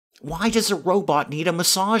Why does a robot need a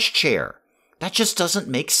massage chair? That just doesn't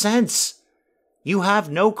make sense. You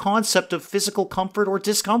have no concept of physical comfort or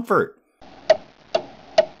discomfort.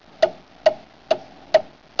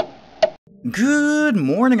 Good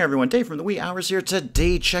morning, everyone. Dave from the wee hours here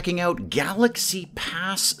today, checking out Galaxy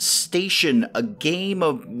Pass Station, a game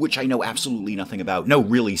of which I know absolutely nothing about. No,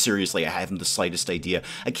 really, seriously, I haven't the slightest idea.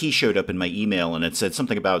 A key showed up in my email, and it said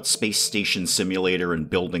something about Space Station Simulator and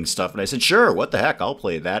building stuff, and I said, sure, what the heck, I'll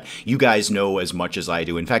play that. You guys know as much as I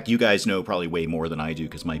do. In fact, you guys know probably way more than I do,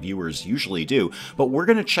 because my viewers usually do. But we're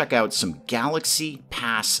going to check out some Galaxy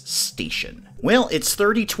Pass Station. Well, it's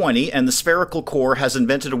 3020, and the spherical core has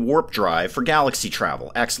invented a warp drive for galaxy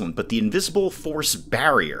travel. Excellent, but the invisible force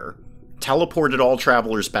barrier teleported all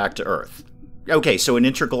travelers back to Earth. Okay, so an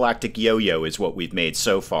intergalactic yo-yo is what we've made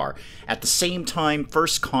so far. At the same time,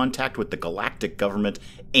 first contact with the galactic government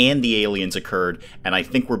and the aliens occurred, and I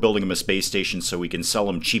think we're building them a space station so we can sell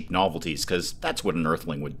them cheap novelties, because that's what an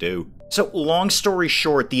Earthling would do. So, long story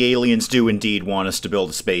short, the aliens do indeed want us to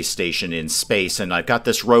build a space station in space, and I've got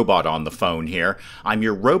this robot on the phone here. I'm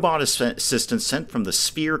your robot assistant sent from the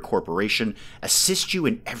Sphere Corporation, assist you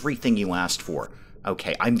in everything you asked for.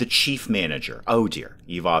 Okay, I'm the chief manager. Oh dear,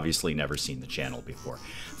 you've obviously never seen the channel before.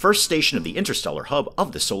 First station of the interstellar hub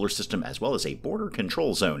of the solar system, as well as a border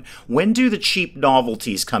control zone. When do the cheap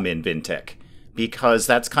novelties come in, Vintek? Because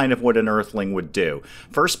that's kind of what an Earthling would do.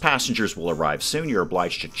 First passengers will arrive soon. You're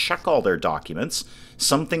obliged to check all their documents.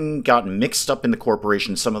 Something got mixed up in the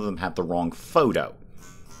corporation. Some of them have the wrong photo.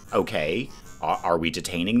 Okay. Are we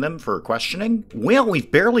detaining them for questioning? Well,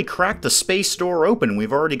 we've barely cracked the space door open.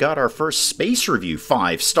 We've already got our first space review.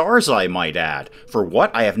 5 stars, I might add. For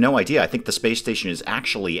what? I have no idea. I think the space station is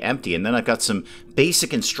actually empty. And then I've got some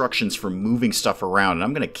basic instructions for moving stuff around. And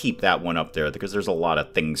I'm going to keep that one up there because there's a lot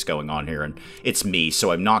of things going on here. And it's me,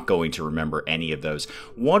 so I'm not going to remember any of those.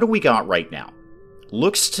 What do we got right now?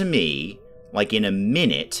 Looks to me like in a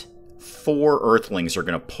minute, 4 Earthlings are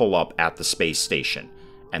going to pull up at the space station.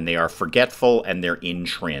 And they are forgetful, and they're in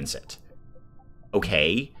transit.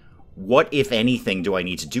 Okay, what, if anything, do I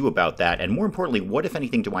need to do about that? And more importantly, what, if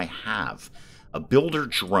anything, do I have? A builder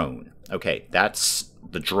drone. Okay, that's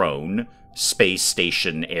the drone space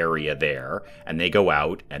station area there, and they go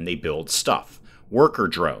out and they build stuff. Worker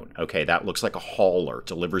drone. Okay, that looks like a hauler.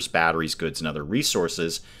 Delivers batteries, goods, and other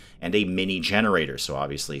resources. And a mini generator, so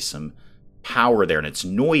obviously some power there, and it's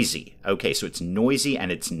noisy. Okay, so it's noisy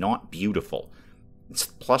and it's not beautiful. It's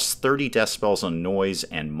plus 30 decibels on noise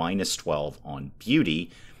and minus 12 on beauty.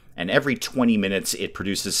 And every 20 minutes, it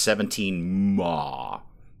produces 17 ma.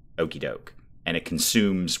 Okie doke. And it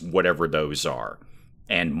consumes whatever those are.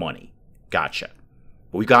 And money. Gotcha.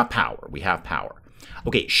 But we got power. We have power.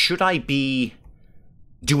 Okay, should I be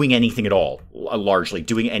doing anything at all? Largely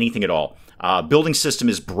doing anything at all. Building system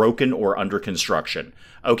is broken or under construction.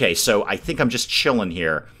 Okay, so I think I'm just chilling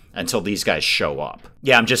here until these guys show up.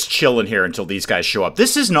 Yeah, I'm just chilling here until these guys show up.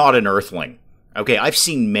 This is not an Earthling. Okay, I've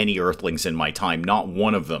seen many Earthlings in my time. Not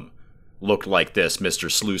one of them looked like this,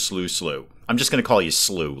 Mr. Slew. I'm just going to call you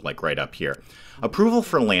Slew, like right up here. Approval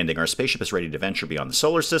for landing. Our spaceship is ready to venture beyond the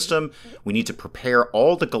solar system. We need to prepare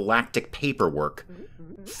all the galactic paperwork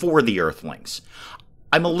for the Earthlings.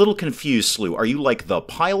 I'm a little confused, Slew. Are you like the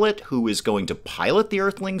pilot who is going to pilot the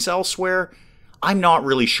Earthlings elsewhere? I'm not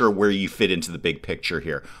really sure where you fit into the big picture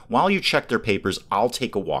here. While you check their papers, I'll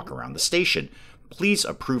take a walk around the station. Please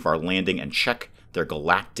approve our landing and check their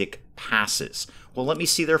galactic passes. Well, let me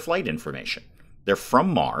see their flight information. They're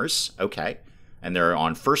from Mars, okay, and they're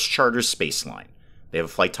on First Charter's space line. They have a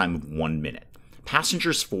flight time of 1 minute.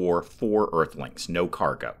 Passengers for 4 Earthlings, no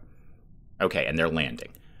cargo. Okay, and they're landing.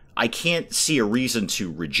 I can't see a reason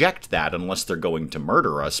to reject that unless they're going to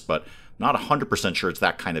murder us, but not 100% sure it's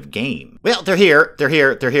that kind of game. Well, they're here,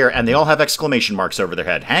 and they all have exclamation marks over their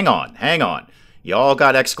head. Hang on. You all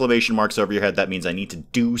got exclamation marks over your head. That means I need to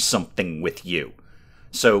do something with you.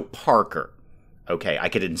 So, Parker. Okay, I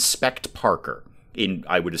could inspect Parker in,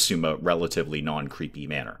 I would assume, a relatively non-creepy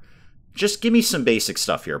manner. Just give me some basic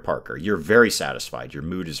stuff here, Parker. You're very satisfied. Your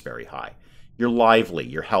mood is very high. You're lively.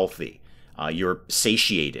 You're healthy. You're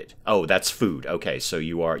satiated. Oh, that's food. Okay, so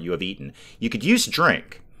you have eaten. You could use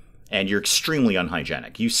drink. And you're extremely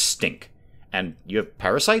unhygienic. You stink. And you have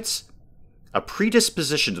parasites? A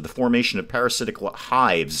predisposition to the formation of parasitic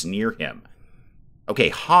hives near him. Okay,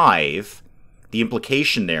 hive, the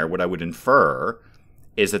implication there, what I would infer,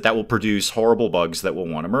 is that will produce horrible bugs that will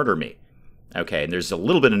want to murder me. Okay, and there's a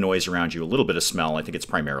little bit of noise around you, a little bit of smell. I think it's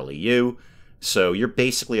primarily you. So you're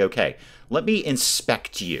basically okay. Let me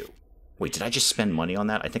inspect you. Wait, did I just spend money on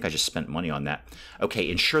that? I think I just spent money on that. Okay,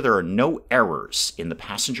 ensure there are no errors in the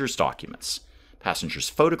passenger's documents. Passenger's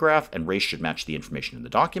photograph and race should match the information in the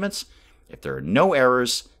documents. If there are no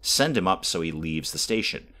errors, send him up so he leaves the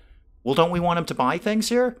station. Well, don't we want him to buy things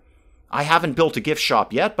here? I haven't built a gift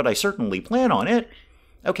shop yet, but I certainly plan on it.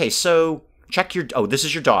 Okay, so check your... Oh, this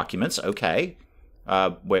is your documents. Okay.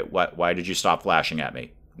 Wait, what? Why did you stop flashing at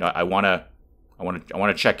me? No, I want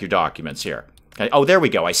to check your documents here. Okay. Oh, there we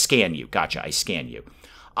go. I scan you. Gotcha. I scan you.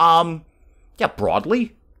 Yeah,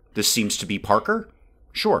 broadly, this seems to be Parker.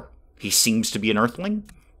 Sure. He seems to be an Earthling.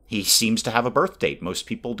 He seems to have a birth date. Most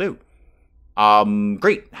people do.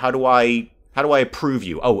 Great. How do I approve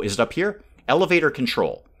you? Oh, is it up here? Elevator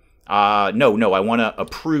control. No, I want to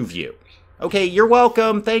approve you. Okay, you're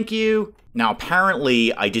welcome. Thank you. Now,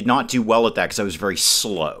 apparently, I did not do well at that because I was very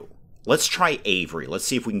slow. Let's try Avery. Let's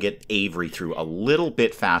see if we can get Avery through a little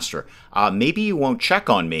bit faster. Maybe you won't check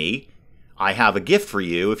on me. I have a gift for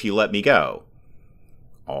you if you let me go.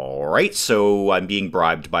 All right, so I'm being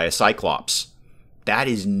bribed by a Cyclops. That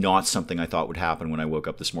is not something I thought would happen when I woke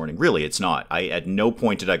up this morning. Really, it's not. At no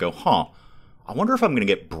point did I go, I wonder if I'm going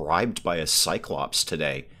to get bribed by a Cyclops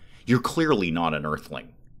today. You're clearly not an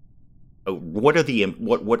Earthling. Oh, what's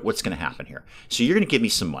going to happen here? So you're going to give me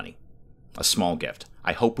some money, a small gift.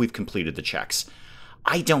 I hope we've completed the checks.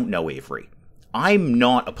 I don't know, Avery. I'm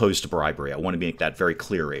not opposed to bribery. I want to make that very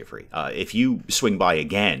clear, Avery. If you swing by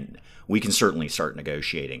again, we can certainly start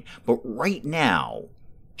negotiating. But right now,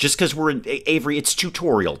 just because we're in Avery, it's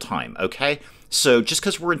tutorial time, okay? So just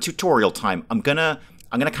because we're in tutorial time, I'm gonna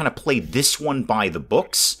kind of play this one by the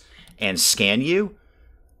books and scan you.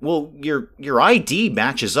 Well, your ID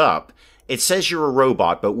matches up. It says you're a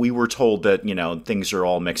robot, but we were told that, things are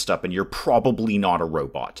all mixed up and you're probably not a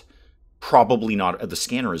robot. Probably not. The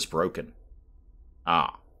scanner is broken.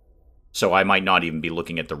 So I might not even be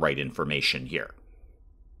looking at the right information here.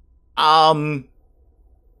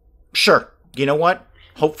 Sure. You know what?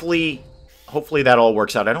 Hopefully that all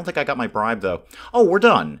works out. I don't think I got my bribe, though. Oh, we're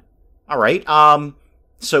done. All right.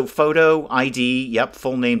 So photo, ID, yep,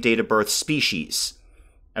 full name, date of birth, species.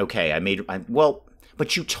 Okay,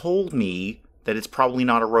 but you told me that it's probably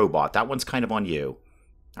not a robot. That one's kind of on you.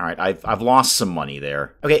 All right, I've lost some money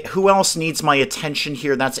there. Okay, who else needs my attention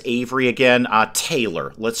here? That's Avery again.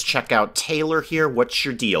 Taylor. Let's check out Taylor here. What's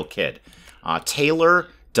your deal, kid? Taylor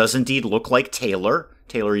does indeed look like Taylor.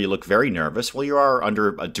 Taylor, you look very nervous. Well, you are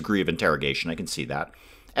under a degree of interrogation. I can see that.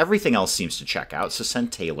 Everything else seems to check out, so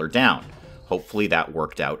send Taylor down. Hopefully that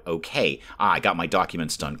worked out okay. I got my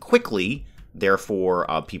documents done quickly. Therefore,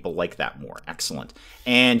 people like that more. Excellent.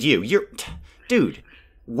 And dude,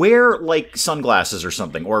 wear, sunglasses or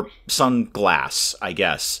something. Or sunglass, I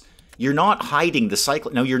guess. You're not hiding the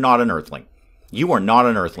cycle. No, you're not an Earthling. You are not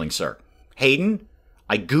an Earthling, sir. Hayden,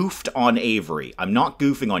 I goofed on Avery. I'm not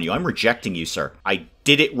goofing on you. I'm rejecting you, sir. I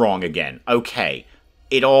did it wrong again. Okay.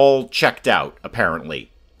 It all checked out,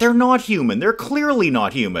 apparently. They're not human. They're clearly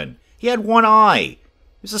not human. He had one eye. He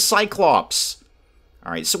was a Cyclops.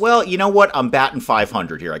 All right, so, well, you know what? I'm batting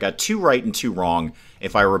 500 here. I got 2 right and 2 wrong.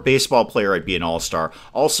 If I were a baseball player, I'd be an all-star.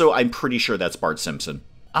 Also, I'm pretty sure that's Bart Simpson.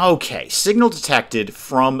 Okay, signal detected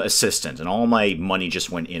from assistant, and all my money just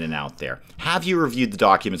went in and out there. Have you reviewed the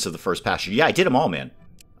documents of the first passenger? Yeah, I did them all, man.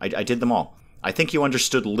 I did them all. I think you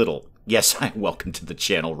understood little. Yes, welcome to the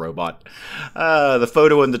channel, robot. The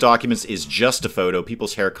photo in the documents is just a photo.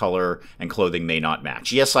 People's hair color and clothing may not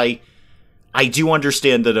match. Yes, I do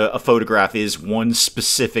understand that a photograph is one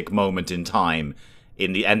specific moment in time,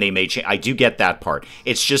 and they may change. I do get that part.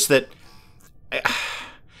 It's just that,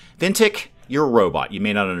 Vintic, you're a robot. You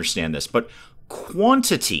may not understand this, but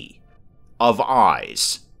quantity of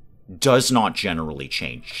eyes does not generally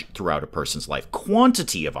change throughout a person's life.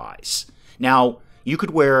 Quantity of eyes. Now, you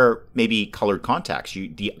could wear maybe colored contacts.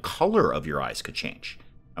 The color of your eyes could change.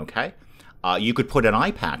 Okay, you could put an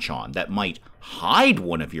eye patch on that might hide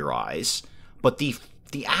one of your eyes. But the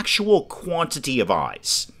actual quantity of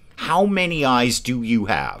eyes, how many eyes do you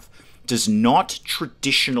have, does not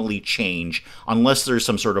traditionally change unless there's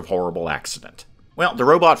some sort of horrible accident. Well, the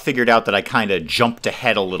robot figured out that I kind of jumped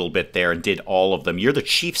ahead a little bit there and did all of them. You're the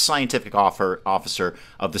chief scientific officer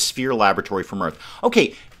of the Sphere Laboratory from Earth.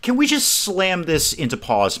 Okay, can we just slam this into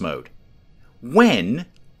pause mode? When,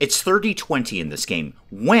 it's 30-20 in this game,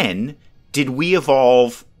 when did we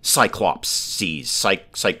evolve Cyclopses,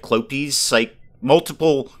 Cyclopes,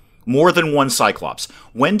 more than one Cyclops?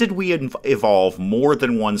 When did we evolve more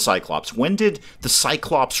than one Cyclops? When did the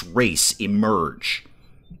Cyclops race emerge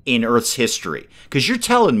in Earth's history? Because you're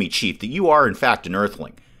telling me, Chief, that you are in fact an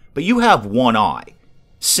Earthling, but you have one eye,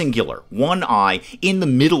 singular, one eye in the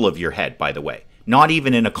middle of your head, by the way. Not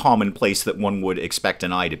even in a common place that one would expect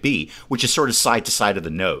an eye to be, which is sort of side to side of the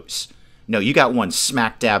nose. No, you got one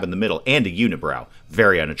smack dab in the middle and a unibrow.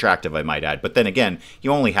 Very unattractive, I might add. But then again,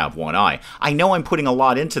 you only have one eye. I know I'm putting a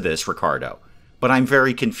lot into this, Ricardo, but I'm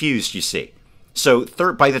very confused, you see. So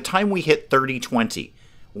by the time we hit 3020,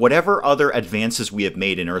 whatever other advances we have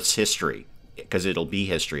made in Earth's history, because it'll be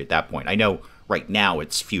history at that point. I know right now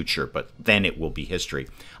it's future, but then it will be history.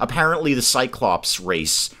 Apparently the Cyclops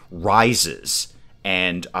race rises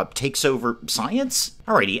and takes over science?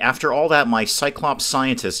 Alrighty, after all that, my Cyclops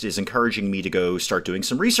scientist is encouraging me to go start doing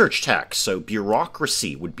some research tech, so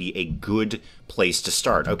bureaucracy would be a good place to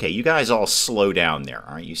start. Okay, you guys all slow down there,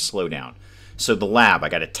 alright? You slow down. So the lab, I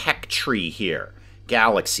got a tech tree here.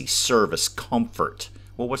 Galaxy, service, comfort.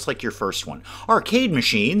 Well, what's like your first one? Arcade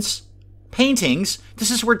machines? Paintings?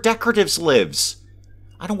 This is where decoratives lives.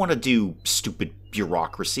 I don't want to do stupid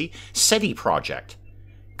bureaucracy. SETI project.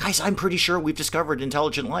 Guys, I'm pretty sure we've discovered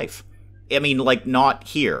intelligent life. I mean, like, not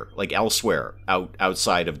here, like elsewhere,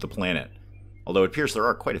 outside of the planet. Although it appears there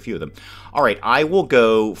are quite a few of them. All right, I will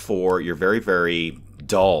go for your very, very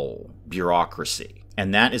dull bureaucracy.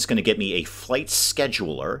 And that is going to get me a flight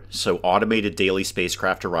scheduler, so automated daily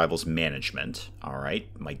spacecraft arrivals management. All right,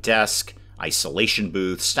 my desk, isolation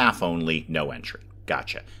booth, staff only, no entry.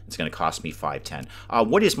 Gotcha. It's going to cost me $510.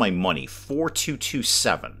 What is my money?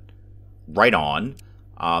 4227. Right on.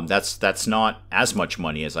 That's not as much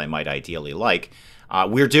money as I might ideally like.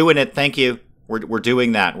 We're doing it. Thank you. We're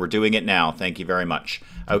doing that. We're doing it now. Thank you very much.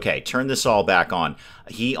 Okay, turn this all back on.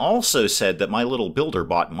 He also said that my little builder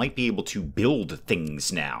bot might be able to build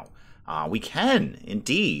things now. We can,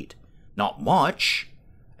 indeed. Not much.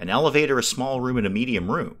 An elevator, a small room, and a medium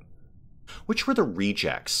room. Which were the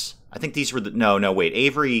rejects? I think these were the... No, wait.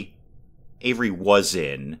 Avery was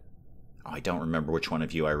in... Oh, I don't remember which one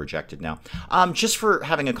of you I rejected now. Just for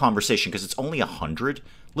having a conversation, because it's only 100,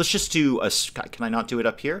 let's just do a... Can I not do it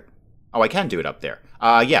up here? Oh, I can do it up there.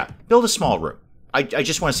 Yeah, build a small room. I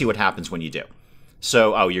just want to see what happens when you do.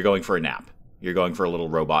 So, oh, you're going for a nap. You're going for a little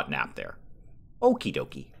robot nap there. Okie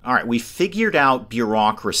dokie. All right, we figured out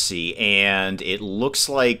bureaucracy, and it looks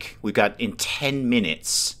like we've got in 10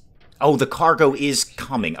 minutes... Oh, the cargo is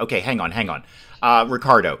coming. Okay, hang on.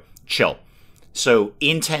 Ricardo, chill. So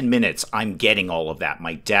in 10 minutes, I'm getting all of that.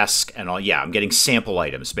 My desk and all. Yeah, I'm getting sample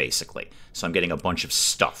items, basically. So I'm getting a bunch of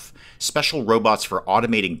stuff. Special robots for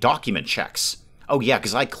automating document checks. Oh, yeah,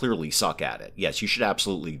 because I clearly suck at it. Yes, you should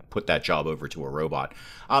absolutely put that job over to a robot.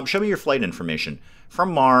 Show me your flight information.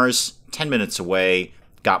 From Mars, 10 minutes away,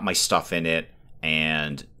 got my stuff in it,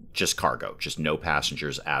 and... just cargo, just no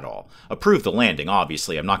passengers at all. Approve the landing,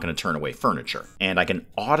 obviously. I'm not going to turn away furniture. And I can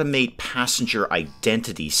automate passenger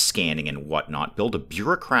identity scanning and whatnot. Build a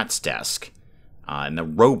bureaucrat's desk and the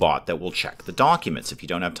robot that will check the documents. If you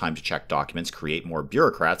don't have time to check documents, create more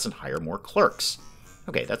bureaucrats and hire more clerks.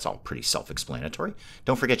 Okay, that's all pretty self-explanatory.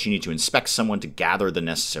 Don't forget you need to inspect someone to gather the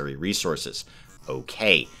necessary resources.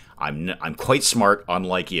 Okay, I'm quite smart,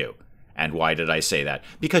 unlike you. And why did I say that?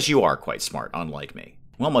 Because you are quite smart, unlike me.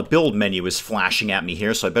 Well, my build menu is flashing at me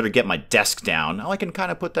here, so I better get my desk down. Oh, I can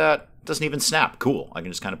kind of put that... Doesn't even snap. Cool. I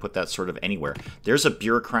can just kind of put that sort of anywhere. There's a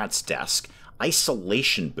bureaucrat's desk.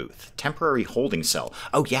 Isolation booth. Temporary holding cell.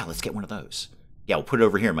 Oh, yeah, let's get one of those. Yeah, we'll put it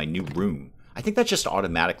over here in my new room. I think that's just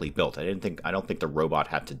automatically built. I don't think the robot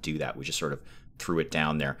had to do that. We just sort of threw it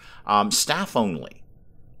down there. Staff only.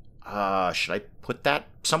 Should I put that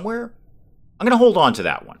somewhere? I'm going to hold on to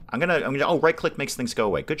that one. I'm going to, oh, right-click makes things go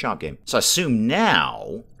away. Good job, game. So I assume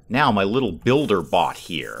now my little builder bot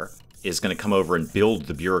here is going to come over and build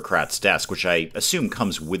the bureaucrat's desk, which I assume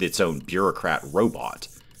comes with its own bureaucrat robot.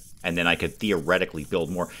 And then I could theoretically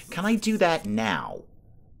build more. Can I do that now?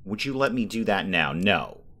 Would you let me do that now?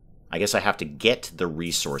 No. I guess I have to get the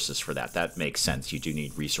resources for that. That makes sense. You do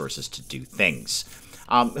need resources to do things.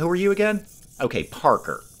 Who are you again? Okay,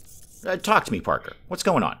 Parker. Talk to me, Parker. What's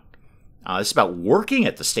going on? This is about working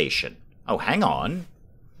at the station. Oh, hang on.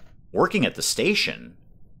 Working at the station?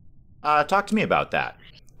 Talk to me about that.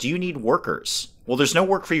 Do you need workers? Well, there's no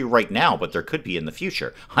work for you right now, but there could be in the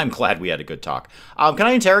future. I'm glad we had a good talk. Can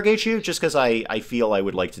I interrogate you? Just because I feel I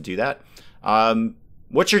would like to do that.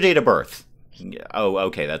 What's your date of birth? Oh,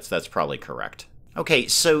 okay, that's probably correct. Okay,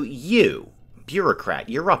 so you, bureaucrat,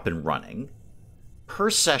 you're up and running.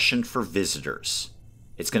 Per session for visitors.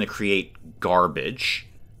 It's going to create garbage.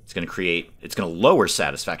 It's going to lower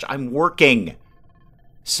satisfaction. I'm working.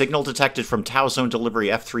 Signal detected from Tau Zone Delivery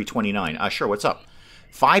F329. Sure, what's up?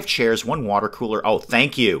 5 chairs, 1 water cooler. Oh,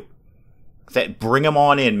 thank you. Bring them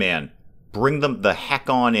on in, man. Bring them the heck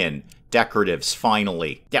on in. Decoratives,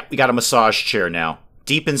 finally. Yeah, we got a massage chair now.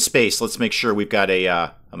 Deep in space, let's make sure we've got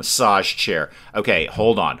a massage chair. Okay,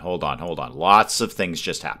 hold on. Lots of things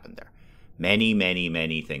just happened there. Many, many,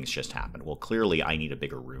 many things just happened. Well, clearly I need a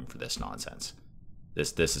bigger room for this nonsense.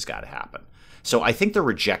 This has got to happen. So I think the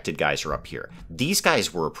rejected guys are up here. These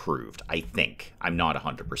guys were approved, I think. I'm not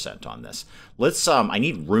 100% on this. Let's, I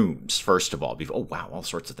need rooms, first of all. Oh, wow, all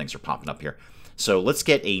sorts of things are popping up here. So let's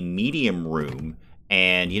get a medium room,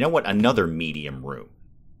 and you know what? Another medium room.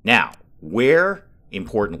 Now,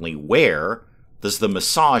 importantly, where does the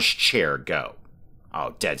massage chair go?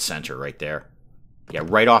 Oh, dead center right there. Yeah,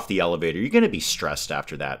 right off the elevator. You're going to be stressed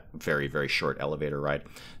after that very, very short elevator ride.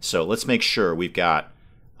 So let's make sure we've got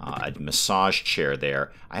a massage chair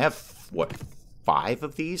there. I have, what, 5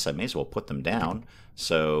 of these? I may as well put them down.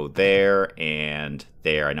 So there and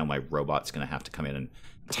there. I know my robot's going to have to come in and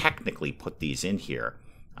technically put these in here.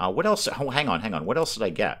 What else? Oh, hang on. What else did I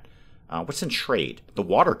get? What's in trade? The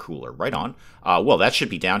water cooler, right on. Well, that should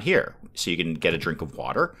be down here. So you can get a drink of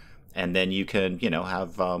water. And then you can, you know,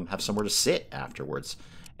 have somewhere to sit afterwards.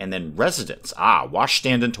 And then residence. Wash,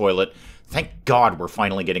 stand, and toilet. Thank God we're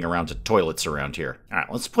finally getting around to toilets around here. All right,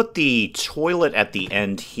 let's put the toilet at the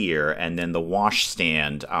end here, and then the wash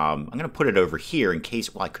stand. I'm going to put it over here in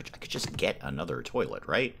case. Well, I could just get another toilet,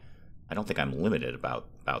 right? I don't think I'm limited about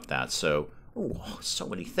that. So, so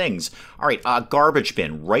many things. All right, garbage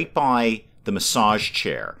bin right by the massage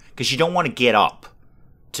chair because you don't want to get up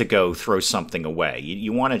to go throw something away.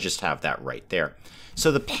 You want to just have that right there.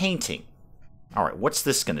 So the painting. All right, what's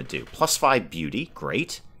this going to do? +5 beauty,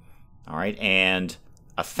 great. All right, and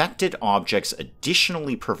affected objects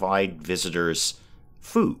additionally provide visitors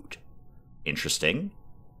food. Interesting.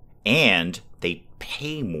 And they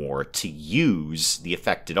pay more to use the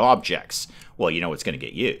affected objects. Well, you know what's going to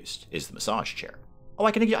get used is the massage chair. Oh,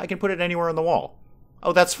 I can put it anywhere on the wall.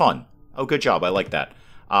 Oh, that's fun. Oh, good job. I like that.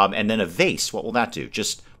 And then a vase, what will that do?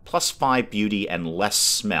 Just +5 beauty and less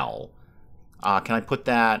smell. Can I put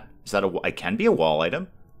that? Is that it can be a wall item.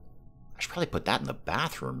 I should probably put that in the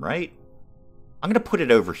bathroom, right? I'm going to put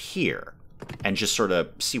it over here and just sort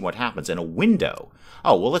of see what happens. And a window.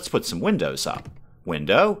 Oh, well, let's put some windows up.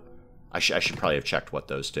 Window? I should probably have checked what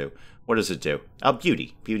those do. What does it do? Oh,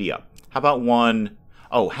 beauty. Beauty up. How about one?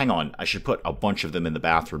 Oh, hang on. I should put a bunch of them in the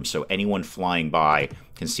bathroom so anyone flying by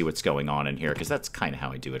can see what's going on in here, because that's kind of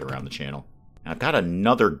how I do it around the channel. Now, I've got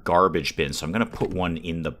another garbage bin, so I'm going to put one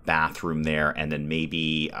in the bathroom there, and then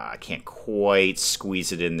maybe I can't quite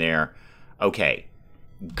squeeze it in there. Okay.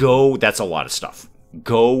 Go. That's a lot of stuff.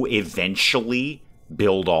 Go eventually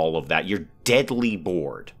build all of that. You're deadly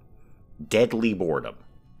bored. Deadly boredom.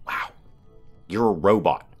 Wow. You're a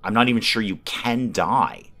robot. I'm not even sure you can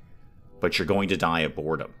die, but you're going to die of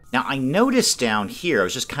boredom. Now, I noticed down here, I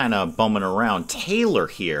was just kind of bumming around, Taylor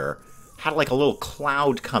here had like a little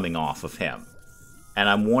cloud coming off of him. And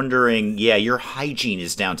I'm wondering, yeah, your hygiene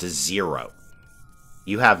is down to 0.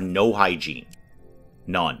 You have no hygiene.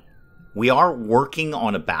 None. We are working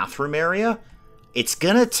on a bathroom area. It's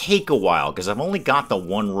gonna take a while, because I've only got the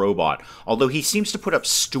one robot, although he seems to put up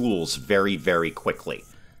stools very, very quickly.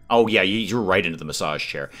 Oh, yeah, you're right into the massage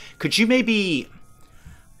chair. Could you maybe...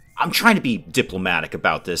 I'm trying to be diplomatic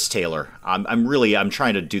about this, Taylor. I'm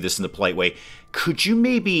trying to do this in the polite way. Could you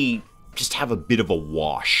maybe just have a bit of a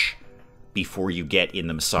wash before you get in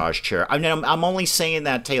the massage chair? I mean, I'm only saying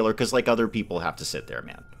that, Taylor, because, like, other people have to sit there,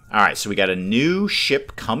 man. All right, so we got a new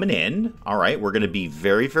ship coming in. All right, we're going to be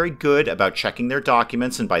very, very good about checking their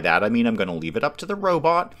documents, and by that I mean I'm going to leave it up to the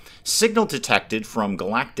robot. Signal detected from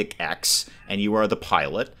Galactic X, and you are the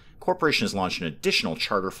pilot. Corporation has launched an additional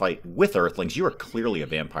charter flight with Earthlings. You are clearly a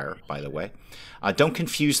vampire, by the way. Don't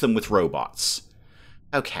confuse them with robots.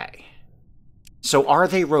 Okay. So are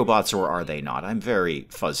they robots or are they not? I'm very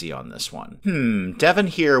fuzzy on this one. Devin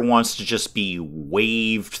here wants to just be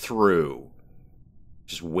waved through.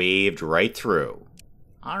 Just waved right through.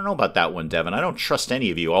 I don't know about that one, Devin. I don't trust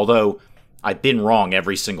any of you, although I've been wrong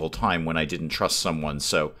every single time when I didn't trust someone,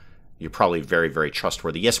 so you're probably very, very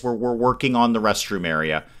trustworthy. Yes, we're working on the restroom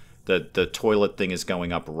area. The toilet thing is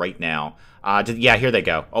going up right now. Yeah, here they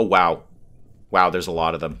go. Oh, wow. Wow, there's a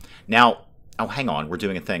lot of them. Now, oh, hang on. We're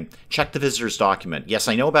doing a thing. Check the visitor's document. Yes,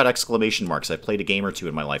 I know about exclamation marks. I've played a game or two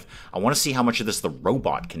in my life. I want to see how much of this the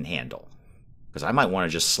robot can handle, because I might want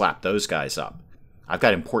to just slap those guys up. I've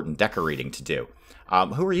got important decorating to do.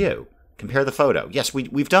 Who are you? Compare the photo. Yes,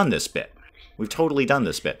 we've done this bit. We've totally done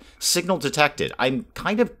this bit. Signal detected. I'm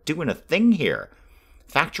kind of doing a thing here.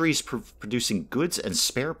 Factories producing goods and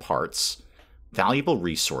spare parts. Valuable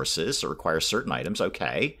resources that require certain items.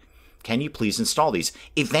 Okay. Can you please install these?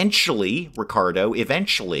 Eventually, Ricardo,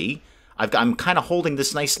 eventually. I'm kind of holding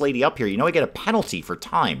this nice lady up here. You know I get a penalty for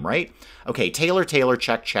time, right? Okay, Taylor,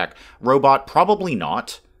 check, check. Robot, probably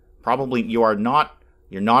not. Probably, you're not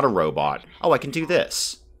a robot. Oh, I can do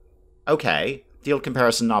this. Okay. Field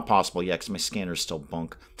comparison not possible. Yeah, because my scanner's still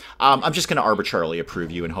bunk. I'm just going to arbitrarily approve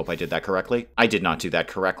you and hope I did that correctly. I did not do that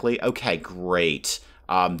correctly. Okay, great.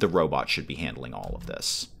 The robot should be handling all of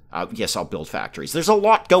this. Yes, I'll build factories. There's a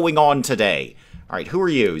lot going on today. All right, who are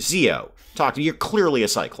you? Zeo. Talk to me. You're clearly a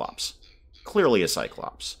Cyclops. Clearly a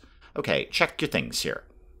Cyclops. Okay, check your things here.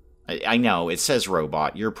 I know, it says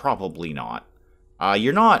robot. You're probably not.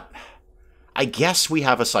 You're not... I guess we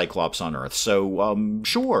have a Cyclops on Earth, so,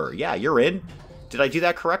 sure, yeah, you're in. Did I do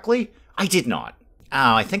that correctly? I did not.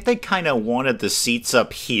 Oh, I think they kind of wanted the seats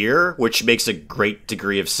up here, which makes a great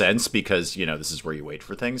degree of sense because, you know, this is where you wait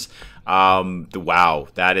for things. Wow,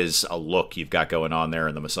 that is a look you've got going on there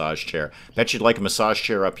in the massage chair. Bet you'd like a massage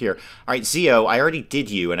chair up here. All right, Zeo, I already did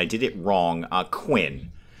you, and I did it wrong.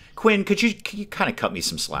 Quinn. Quinn, could you kind of cut me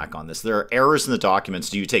some slack on this? There are errors in the documents.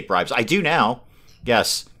 Do you take bribes? I do now.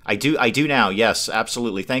 Yes, I do now. Yes,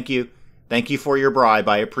 absolutely. Thank you. Thank you for your bribe.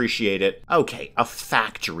 I appreciate it. Okay, a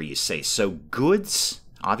factory, you say. So goods,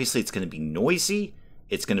 obviously it's going to be noisy.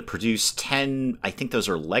 It's going to produce 10, I think those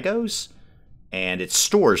are Legos. And it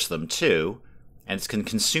stores them too. And it's going to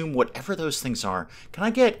consume whatever those things are. Can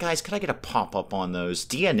I get, guys, can I get a pop-up on those?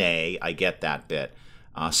 DNA, I get that bit.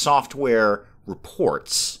 Software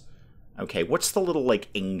reports. Okay, what's the little, like,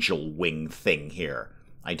 angel wing thing here?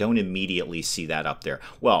 I don't immediately see that up there.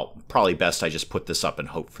 Well, probably best I just put this up and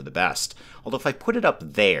hope for the best. Although if I put it up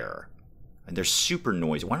there, and they're super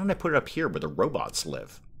noisy, why don't I put it up here where the robots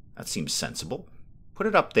live? That seems sensible. Put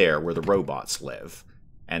it up there where the robots live.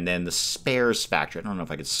 And then the spares factory. I don't know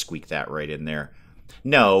if I could squeak that right in there.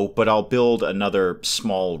 No, but I'll build another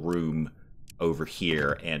small room over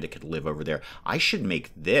here, and it could live over there. I should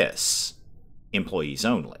make this employees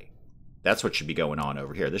only. That's what should be going on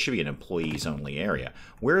over here. This should be an employees-only area.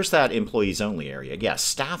 Where's that employees-only area? Yeah,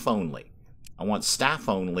 staff only. I want staff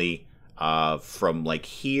only from like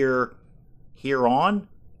here on.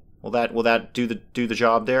 Will that do the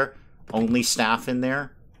job there? Only staff in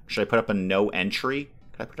there? Should I put up a no entry?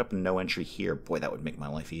 Could I put up a no entry here? Boy, that would make my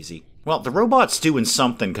life easy. Well, the robot's doing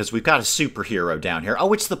something because we've got a superhero down here.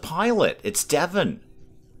 Oh, it's the pilot. It's Devin.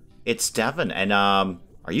 It's Devin. And are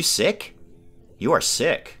you sick? You are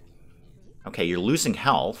sick. Okay, you're losing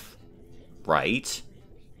health, right?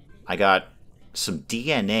 I got some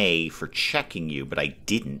DNA for checking you, but I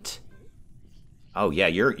didn't. Oh yeah,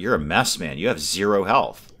 you're a mess, man. You have 0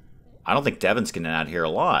 health. I don't think Devin's getting out here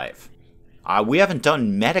alive. We haven't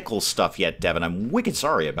done medical stuff yet, Devin. I'm wicked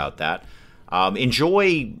sorry about that.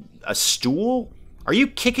 Enjoy a stool? Are you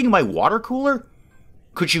kicking my water cooler?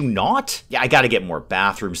 Could you not? Yeah, I gotta get more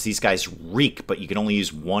bathrooms. These guys reek, but you can only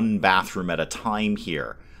use 1 bathroom at a time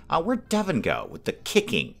here. Where'd Devin go with the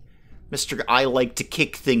kicking? Mr. I like to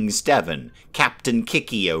kick things, Devin. Captain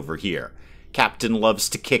Kicky over here. Captain loves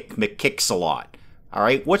to kick McKicks a lot. All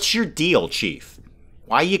right, what's your deal, Chief?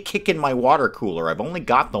 Why are you kicking my water cooler? I've only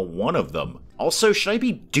got the 1 of them. Also, should I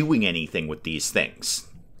be doing anything with these things?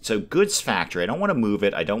 So, goods factory. I don't want to move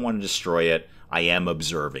it. I don't want to destroy it. I am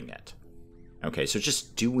observing it. Okay, so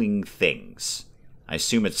just doing things. I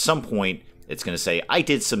assume at some point it's going to say, I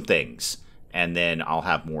did some things. And then I'll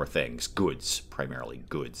have more things. Goods, primarily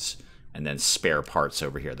goods. And then spare parts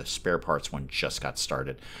over here. The spare parts one just got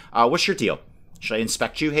started. What's your deal? Should I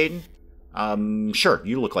inspect you, Hayden? Sure,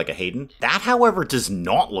 you look like a Hayden. That, however, does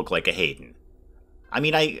not look like a Hayden. I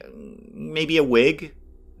mean, maybe a wig.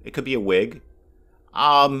 It could be a wig.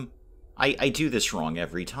 I do this wrong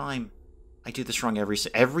every time. I do this wrong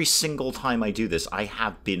every single time I do this. I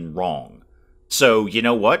have been wrong. So, you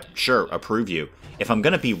know what? Sure, approve you. If I'm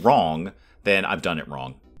going to be wrong, then I've done it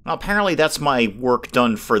wrong. Well, apparently that's my work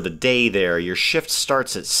done for the day there. Your shift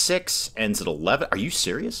starts at 6, ends at 11. Are you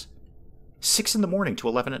serious? 6 in the morning to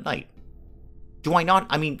 11 at night. Do I not?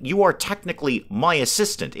 I mean, you are technically my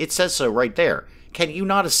assistant. It says so right there. Can you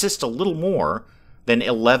not assist a little more than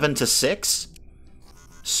 11 to 6?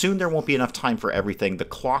 Soon there won't be enough time for everything. The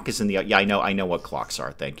clock is in the... Yeah, I know what clocks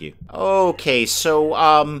are. Thank you. Okay,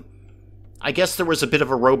 so, I guess there was a bit of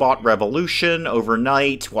a robot revolution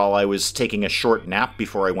overnight while I was taking a short nap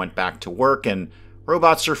before I went back to work, and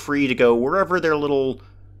robots are free to go wherever their little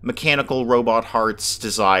mechanical robot hearts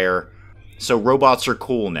desire. So robots are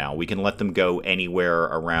cool now. We can let them go anywhere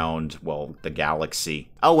around, well, the galaxy.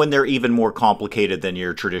 Oh, and they're even more complicated than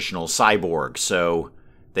your traditional cyborg, so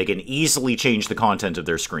they can easily change the content of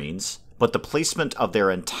their screens, but the placement of their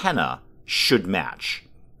antenna should match.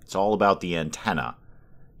 It's all about the antenna.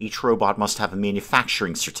 Each robot must have a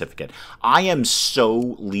manufacturing certificate. I am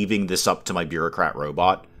so leaving this up to my bureaucrat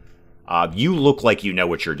robot. You look like you know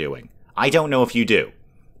what you're doing. I don't know if you do,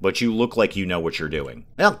 but you look like you know what you're doing.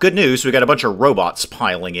 Well, good news, we got a bunch of robots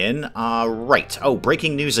piling in. Right. Oh,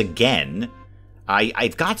 breaking news again.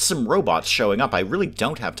 I've got some robots showing up. I really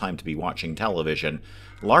don't have time to be watching television.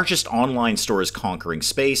 Largest online store is conquering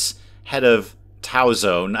space. Head of Tau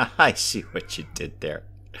Zone. I see what you did there.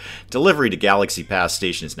 Delivery to Galaxy Pass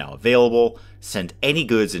station is now available. Send any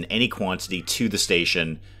goods in any quantity to the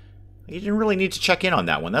station. You didn't really need to check in on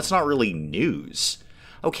that one. That's not really news.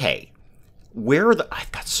 Okay. Where are the...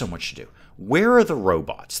 I've got so much to do. Where are the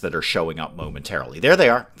robots that are showing up momentarily? There they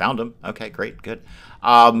are. Found them. Okay, great. Good.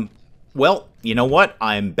 Well, you know what?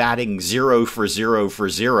 I'm batting 0 for 0 for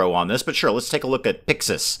 0 on this, but sure, let's take a look at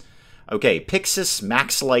Pixis. Okay, Pixis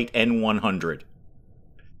Maxlight N100.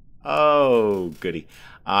 Oh, goody.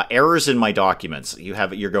 Errors in my documents.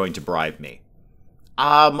 You're going to bribe me.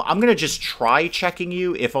 I'm going to just try checking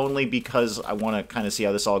you, if only because I want to kind of see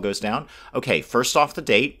how this all goes down. Okay, first off the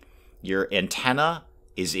date, your antenna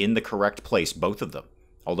is in the correct place, both of them.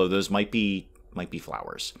 Although those might be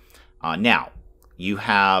flowers. Now, you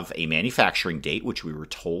have a manufacturing date, which we were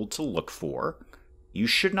told to look for. You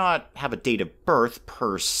should not have a date of birth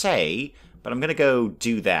per se, but I'm going to go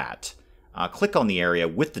do that. Click on the area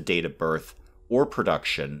with the date of birth or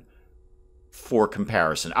production for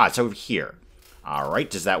comparison. It's over here. All right,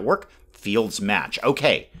 does that work? Fields match.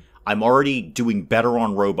 Okay, I'm already doing better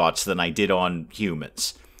on robots than I did on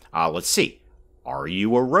humans. Let's see. Are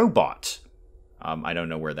you a robot? I don't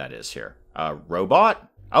know where that is here. Robot?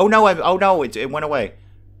 Oh no! It went away.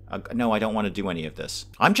 No, I don't want to do any of this.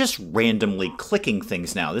 I'm just randomly clicking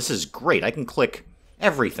things now. This is great. I can click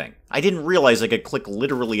everything. I didn't realize I could click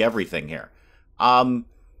literally everything here. I'm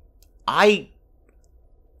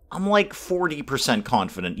like 40%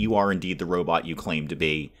 confident you are indeed the robot you claim to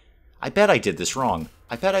be. I bet I did this wrong.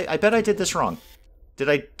 I bet I did this wrong.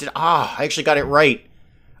 I actually got it right.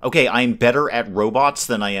 Okay, I'm better at robots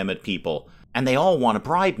than I am at people. And they all want to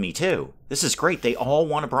bribe me, too. This is great. They all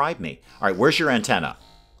want to bribe me. All right, where's your antenna?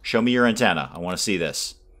 Show me your antenna. I want to see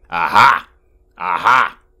this. Aha!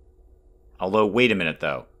 Aha! Although, wait a minute,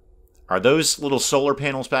 though. Are those little solar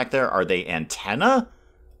panels back there, are they antenna?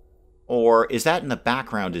 Or is that in the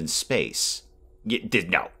background in space?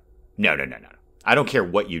 No. No. I don't care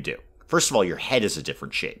what you do. First of all, your head is a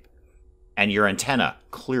different shape. And your antenna,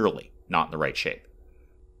 clearly not in the right shape.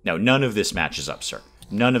 No, none of this matches up, sir.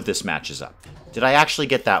 None of this matches up. Did I actually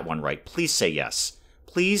get that one right? Please say yes.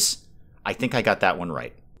 Please? I think I got that one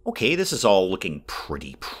right. Okay, this is all looking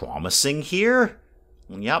pretty promising here.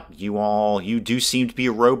 Yep, you do seem to be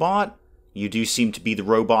a robot. You do seem to be the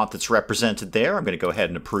robot that's represented there. I'm going to go ahead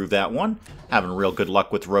and approve that one. Having real good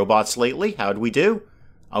luck with robots lately. How'd we do?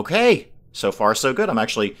 Okay, so far so good. I'm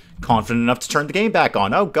actually confident enough to turn the game back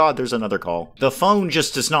on. Oh god, there's another call. The phone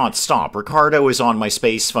just does not stop. Ricardo is on my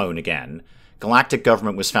space phone again. Galactic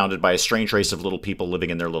government was founded by a strange race of little people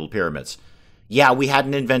living in their little pyramids. Yeah, we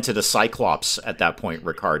hadn't invented a Cyclops at that point,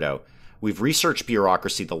 Ricardo. We've researched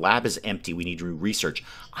bureaucracy. The lab is empty. We need to research.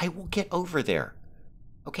 I will get over there.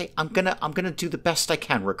 Okay, I'm gonna do the best I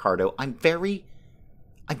can, Ricardo. I'm very,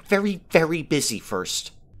 very busy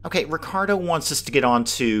first. Okay, Ricardo wants us to get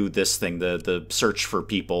onto this thing, the search for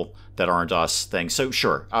people that aren't us thing. So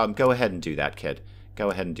sure, go ahead and do that, kid.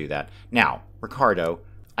 Go ahead and do that. Now, Ricardo,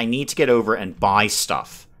 I need to get over and buy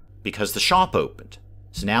stuff because the shop opened.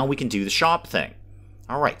 So now we can do the shop thing.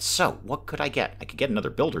 All right, so what could I get? I could get another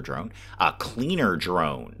builder drone. A cleaner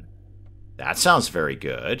drone. That sounds very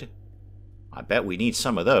good. I bet we need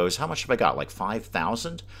some of those. How much have I got? Like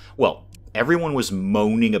 5,000? Well, everyone was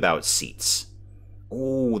moaning about seats.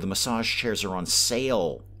 Oh, the massage chairs are on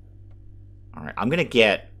sale. All right, I'm going to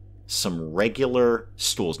get some regular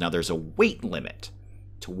stools. Now, there's a weight limit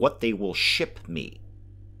to what they will ship me.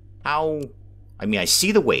 How? I mean, I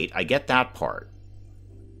see the weight. I get that part.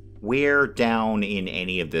 Where down in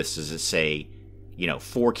any of this does it say,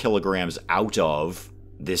 4 kilograms out of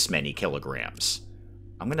this many kilograms?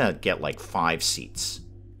 I'm going to get like 5 seats.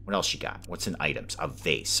 What else you got? What's in items? A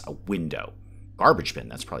vase, a window, garbage bin.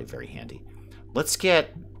 That's probably very handy. Let's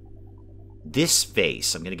get this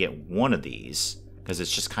vase. I'm going to get one of these because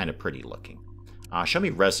it's just kind of pretty looking. Show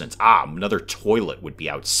me residence. Another toilet would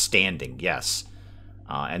be outstanding. Yes.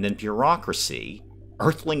 And then bureaucracy.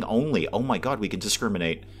 Earthling only. Oh my god, we can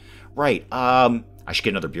discriminate. Right. I should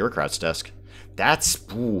get another bureaucrat's desk. That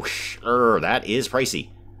is pricey.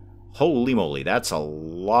 Holy moly, that's a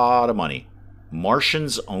lot of money.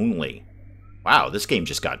 Martians only. Wow, this game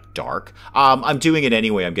just got dark. I'm doing it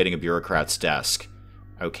anyway. I'm getting a bureaucrat's desk.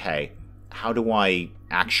 Okay. How do I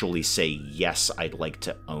actually say, yes, I'd like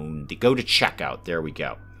to own the... Go to checkout. There we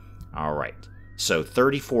go. All right. So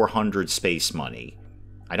 3,400 space money.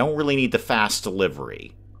 I don't really need the fast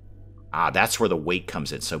delivery. Ah, that's where the weight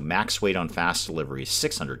comes in. So max weight on fast delivery is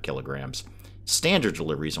 600 kilograms. Standard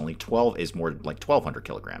delivery is only 12, is more like 1,200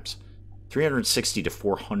 kilograms. 360 to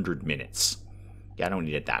 400 minutes. Yeah, I don't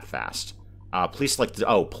need it that fast. Please select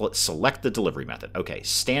select the delivery method. Okay,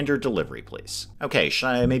 standard delivery, please. Okay, should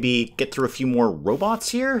I maybe get through a few more robots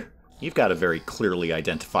here? You've got a very clearly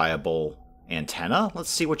identifiable antenna. Let's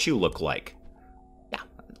see what you look like. Yeah,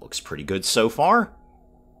 it looks pretty good so far.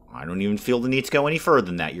 I don't even feel the need to go any further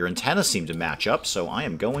than that. Your antennas seem to match up, so I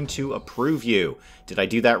am going to approve you. Did I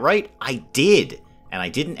do that right? I did! And I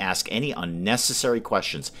didn't ask any unnecessary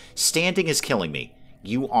questions. Standing is killing me.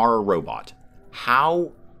 You are a robot.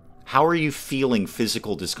 How are you feeling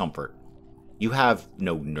physical discomfort? You have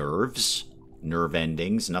no nerves, nerve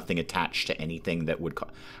endings, nothing attached to anything that would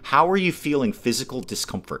cause... How are you feeling physical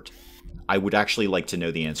discomfort? I would actually like to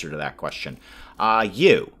know the answer to that question.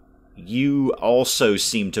 You also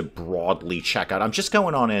seem to broadly check out. I'm just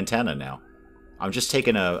going on antenna now. I'm just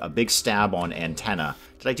taking a big stab on antenna.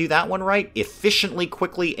 Did I do that one right? Efficiently,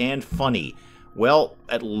 quickly, and funny. Well,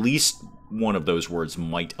 at least one of those words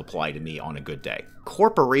might apply to me on a good day.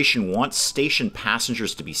 Corporation wants station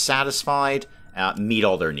passengers to be satisfied, meet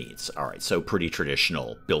all their needs. All right, so pretty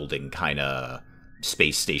traditional building kind of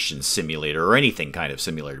space station simulator, or anything kind of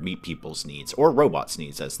simulator to meet people's needs, or robots'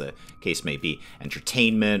 needs, as the case may be.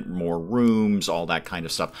 Entertainment, more rooms, all that kind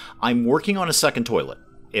of stuff. I'm working on a second toilet,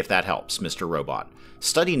 if that helps, Mr. Robot.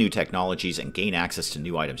 Study new technologies and gain access to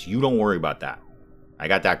new items. You don't worry about that. I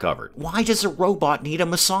got that covered. Why does a robot need a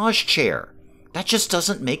massage chair? That just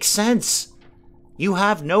doesn't make sense. You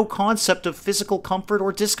have no concept of physical comfort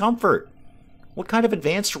or discomfort. What kind of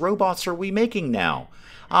advanced robots are we making now?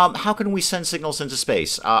 How can we send signals into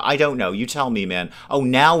space? I don't know. You tell me, man. Oh,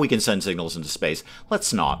 now we can send signals into space.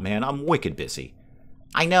 Let's not, man. I'm wicked busy.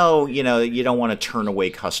 I know, you don't want to turn away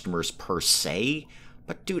customers per se,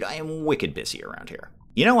 but dude, I am wicked busy around here.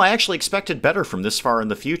 I actually expected better from this far in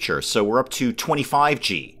the future, so we're up to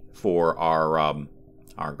 25G for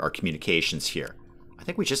our communications here. I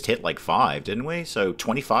think we just hit like 5, didn't we? So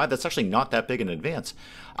 25, that's actually not that big an advance.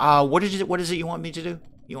 What is it you want me to do?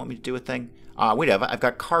 You want me to do a thing? Wait, I've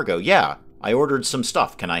got cargo. Yeah, I ordered some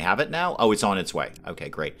stuff. Can I have it now? Oh, it's on its way. Okay,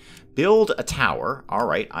 great. Build a tower. All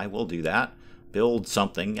right, I will do that. Build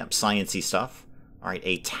something. Yep, sciencey stuff. All right,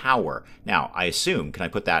 a tower. Now, I assume, can I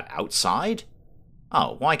put that outside?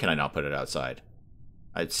 Oh, why can I not put it outside?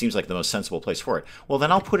 It seems like the most sensible place for it. Well,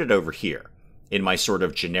 then I'll put it over here in my sort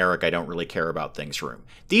of generic I don't really care about things room.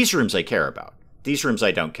 These rooms I care about. These rooms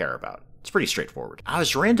I don't care about. It's pretty straightforward. I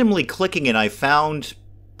was randomly clicking and I found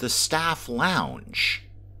the staff lounge.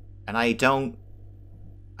 And I don't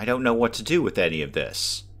know what to do with any of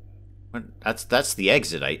this. That's the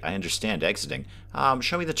exit. I understand exiting.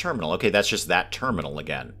 Show me the terminal. Okay, that's just that terminal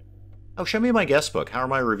again. Oh, show me my guest book. How are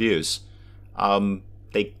my reviews?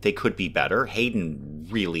 They could be better. Hayden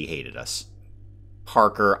really hated us.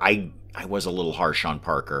 Parker, I was a little harsh on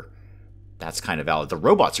Parker. That's kind of valid. The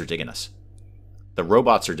robots are digging us. The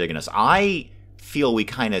robots are digging us. I feel we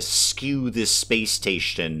kind of skew this space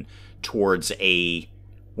station towards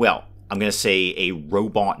I'm going to say a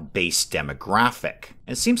robot-based demographic.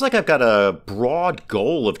 And it seems like I've got a broad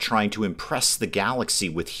goal of trying to impress the galaxy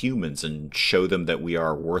with humans and show them that we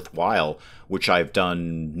are worthwhile, which I've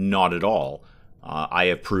done not at all. I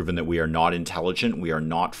have proven that we are not intelligent, we are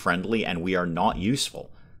not friendly, and we are not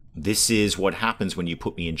useful. This is what happens when you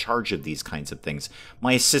put me in charge of these kinds of things.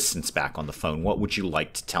 My assistant's back on the phone. What would you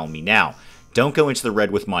like to tell me now? Don't go into the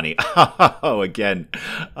red with money. Oh, again.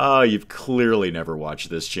 Oh, you've clearly never watched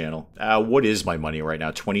this channel. What is my money right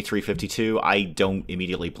now? $23.52. I don't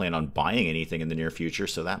immediately plan on buying anything in the near future,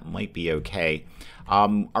 so that might be okay.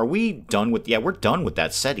 Are we done with... Yeah, we're done with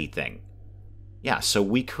that SETI thing. Yeah, so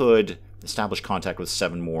we could establish contact with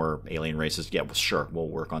 7 more alien races. Yeah, well, sure. We'll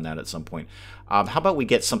work on that at some point. How about we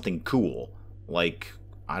get something cool? Like,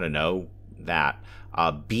 I don't know, that...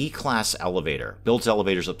 B-class elevator. Builds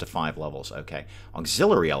elevators up to 5 levels. Okay.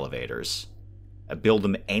 Auxiliary elevators. Build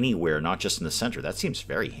them anywhere, not just in the center. That seems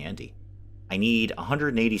very handy. I need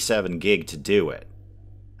 187 gig to do it.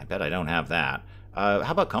 I bet I don't have that. How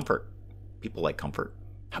about comfort? People like comfort.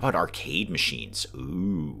 How about arcade machines?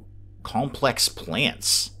 Ooh. Complex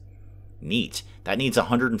plants. Neat. That needs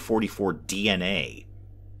 144 DNA.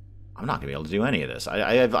 I'm not going to be able to do any of this.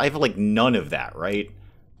 I have like none of that, right?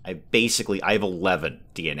 I have 11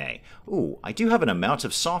 DNA. Ooh, I do have an amount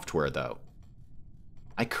of software though.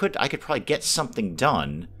 I could probably get something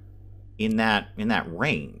done in that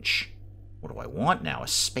range. What do I want now? A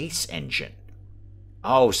space engine.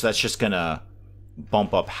 Oh, so that's just gonna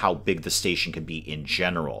bump up how big the station can be in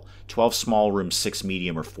general. 12 small rooms, 6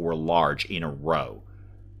 medium, or 4 large in a row.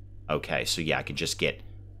 Okay, so yeah, I could just get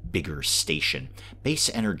bigger station. Base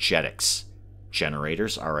energetics.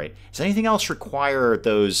 Generators, alright. Does anything else require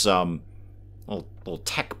those little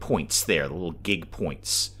tech points there, the little gig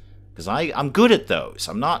points? Because I'm good at those.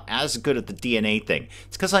 I'm not as good at the DNA thing.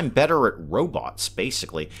 It's because I'm better at robots,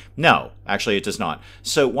 basically. No, actually it does not.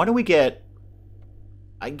 So why don't we get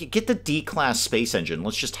the D-class space engine.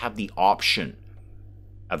 Let's just have the option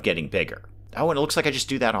of getting bigger. Oh, and it looks like I just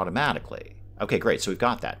do that automatically. Okay, great. So we've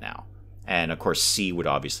got that now. And, of course, C would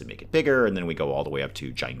obviously make it bigger, and then we go all the way up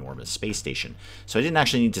to ginormous space station. So I didn't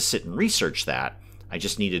actually need to sit and research that. I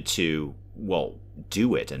just needed to, well,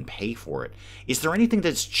 do it and pay for it. Is there anything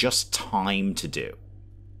that's just time to do?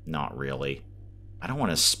 Not really. I don't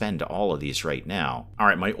want to spend all of these right now. All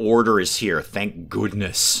right, my order is here. Thank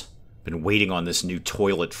goodness. Been waiting on this new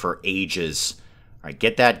toilet for ages. All right,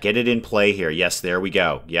 get it in play here. Yes, there we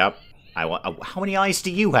go. Yep. How many eyes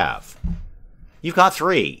do you have? You've got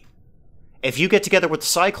 3. If you get together with the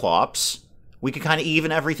Cyclops, we could kind of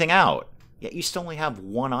even everything out. Yet you still only have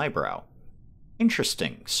 1 eyebrow.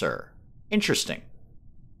 Interesting, sir. Interesting.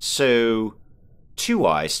 So, 2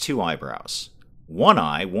 eyes, 2 eyebrows. 1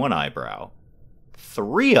 eye, 1 eyebrow.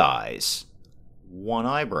 3 eyes, 1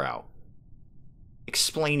 eyebrow.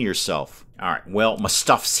 Explain yourself. Alright, well, my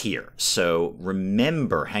stuff's here. So,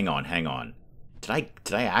 remember, hang on. Did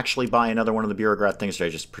I actually buy another one of the bureaucrat things, or did I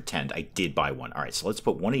just pretend? I did buy one. Alright, so let's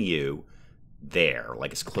put one of you there,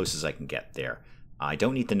 like as close as I can get there. I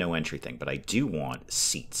don't need the no entry thing, but I do want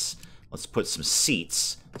seats. Let's put some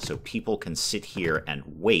seats so people can sit here and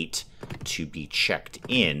wait to be checked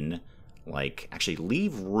in. Like, actually,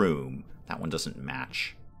 leave room. That one doesn't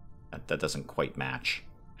match. That doesn't quite match.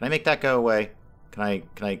 Can I make that go away? Can I,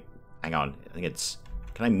 hang on. I think it's,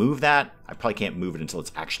 can I move that? I probably can't move it until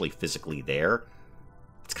it's actually physically there.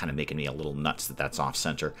 It's kind of making me a little nuts that that's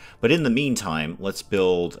off-center. But in the meantime, let's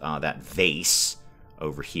build that vase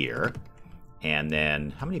over here. And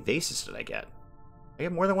then, how many vases did I get? I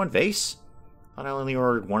get more than 1 vase? I thought I only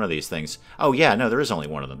ordered 1 of these things. Oh yeah, no, there is only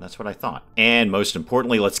 1 of them. That's what I thought. And most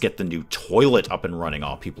importantly, let's get the new toilet up and running.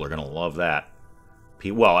 Oh, people are going to love that.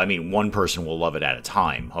 Well, I mean, 1 person will love it at a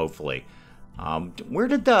time, hopefully. Where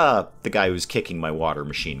did the guy who was kicking my water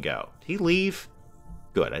machine go? Did he leave?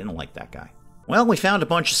 Good, I didn't like that guy. Well, we found a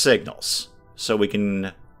bunch of signals. So we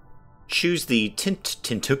can choose the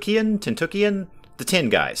Tintukian? The Tin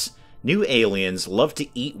guys. New aliens love to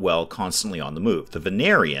eat well, constantly on the move. The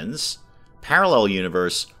Venerians, parallel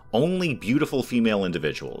universe, only beautiful female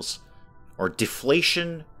individuals. Or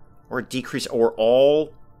deflation, or decrease, or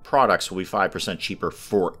all products will be 5% cheaper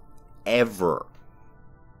forever.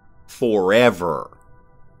 Forever.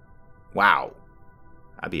 Wow.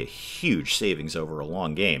 That'd be a huge savings over a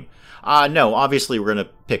long game. No, obviously we're going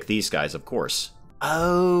to pick these guys, of course.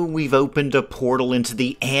 Oh, we've opened a portal into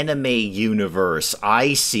the anime universe.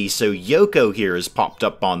 I see. So Yoko here has popped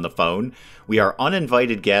up on the phone. We are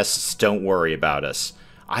uninvited guests. Don't worry about us.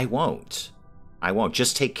 I won't.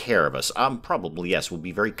 Just take care of us. Probably, yes. We'll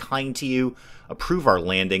be very kind to you. Approve our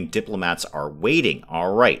landing. Diplomats are waiting.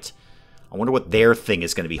 All right. I wonder what their thing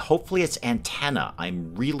is going to be. Hopefully it's antenna.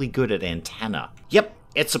 I'm really good at antenna. Yep.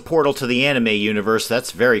 It's a portal to the anime universe.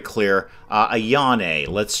 That's very clear. Ayane,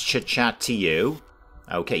 let's chit-chat to you.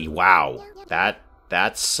 Okay, wow.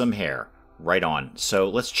 That's some hair. Right on. So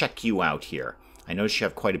let's check you out here. I notice you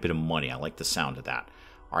have quite a bit of money. I like the sound of that.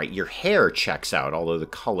 All right, your hair checks out, although the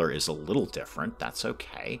color is a little different. That's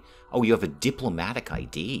okay. Oh, you have a diplomatic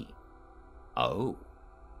ID. Oh.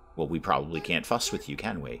 Well, we probably can't fuss with you,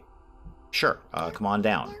 can we? Sure. Come on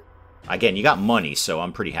down. Again, you got money, so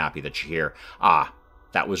I'm pretty happy that you're here.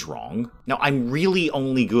 That was wrong. Now, I'm really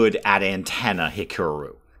only good at antenna,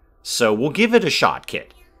 Hikaru. So we'll give it a shot,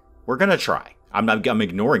 kid. We're going to try. I'm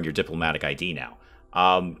ignoring your diplomatic ID now.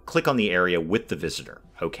 Click on the area with the visitor.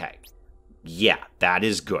 Okay. Yeah, that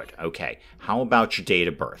is good. Okay. How about your date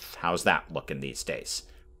of birth? How's that looking these days?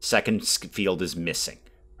 Second field is missing.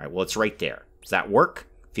 All right, well, it's right there. Does that work?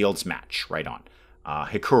 Fields match. Right on.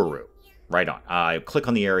 Hikaru. Right on. Click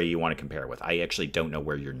on the area you want to compare with. I actually don't know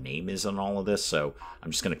where your name is on all of this, so I'm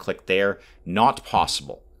just going to click there. Not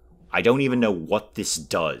possible. I don't even know what this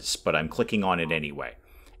does, but I'm clicking on it anyway.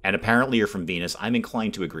 And apparently you're from Venus. I'm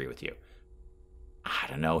inclined to agree with you. I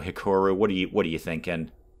don't know, Hikaru. What are you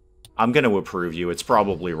thinking? I'm going to approve you. It's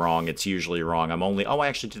probably wrong. It's usually wrong. Oh, I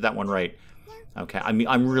actually did that one right. Okay,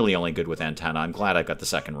 I'm really only good with antenna. I'm glad I've got the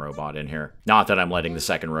second robot in here. Not that I'm letting the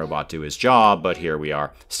second robot do his job, but here we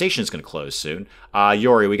are. Station's going to close soon.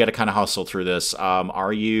 Yori, we got to kind of hustle through this.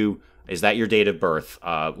 Is that your date of birth?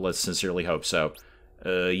 Let's sincerely hope so.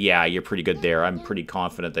 Yeah, you're pretty good there. I'm pretty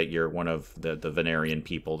confident that you're one of the Venerian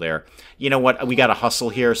people there. You know what? We got to hustle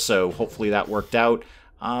here, so hopefully that worked out.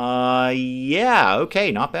 Yeah,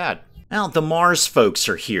 okay, not bad. Now, the Mars folks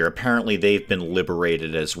are here. Apparently, they've been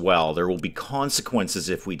liberated as well. There will be consequences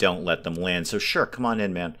if we don't let them land. So sure, come on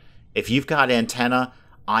in, man. If you've got antenna,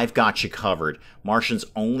 I've got you covered. Martians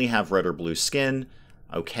only have red or blue skin.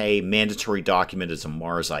 Okay, mandatory document is a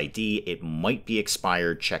Mars ID. It might be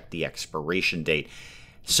expired. Check the expiration date.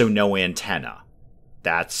 So no antenna.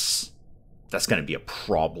 That's going to be a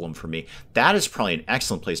problem for me. That is probably an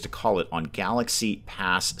excellent place to call it on Galaxy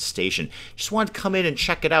Pass Station. Just wanted to come in and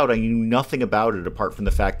check it out. I knew nothing about it apart from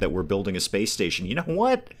the fact that we're building a space station. You know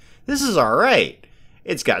what? This is all right.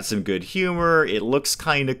 It's got some good humor. It looks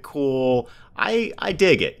kind of cool. I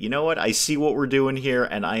dig it. You know what? I see what we're doing here,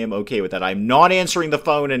 and I am okay with that. I'm not answering the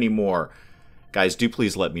phone anymore. Guys, do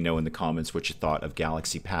please let me know in the comments what you thought of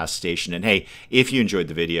Galaxy Pass Station. And hey, if you enjoyed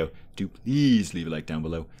the video, do please leave a like down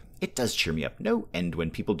below. It does cheer me up no end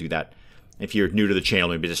when people do that. If you're new to the channel,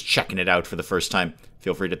 maybe just checking it out for the first time,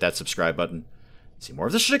 feel free to hit that subscribe button. See more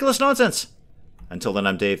of this ridiculous nonsense. Until then,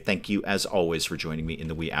 I'm Dave. Thank you, as always, for joining me in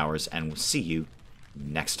the wee hours, and we'll see you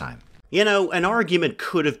next time. You know, an argument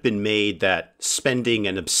could have been made that spending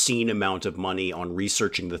an obscene amount of money on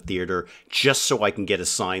researching the theater just so I can get a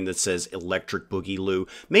sign that says Electric Boogaloo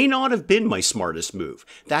may not have been my smartest move.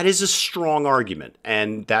 That is a strong argument,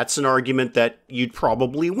 and that's an argument that you'd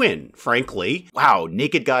probably win, frankly. Wow,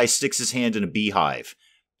 naked guy sticks his hand in a beehive.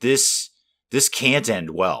 This can't end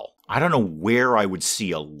well. I don't know where I would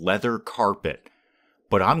see a leather carpet,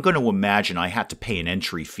 but I'm going to imagine I had to pay an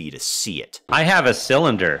entry fee to see it. I have a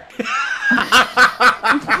cylinder.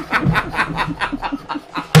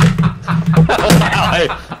 I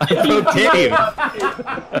broke Dave.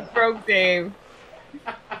 Broke Dave.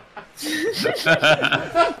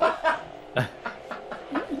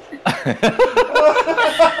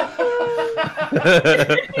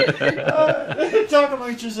 Talk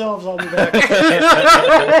amongst yourselves, I'll be back.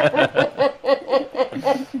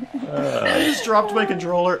 I just dropped my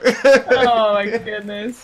controller. Oh my goodness.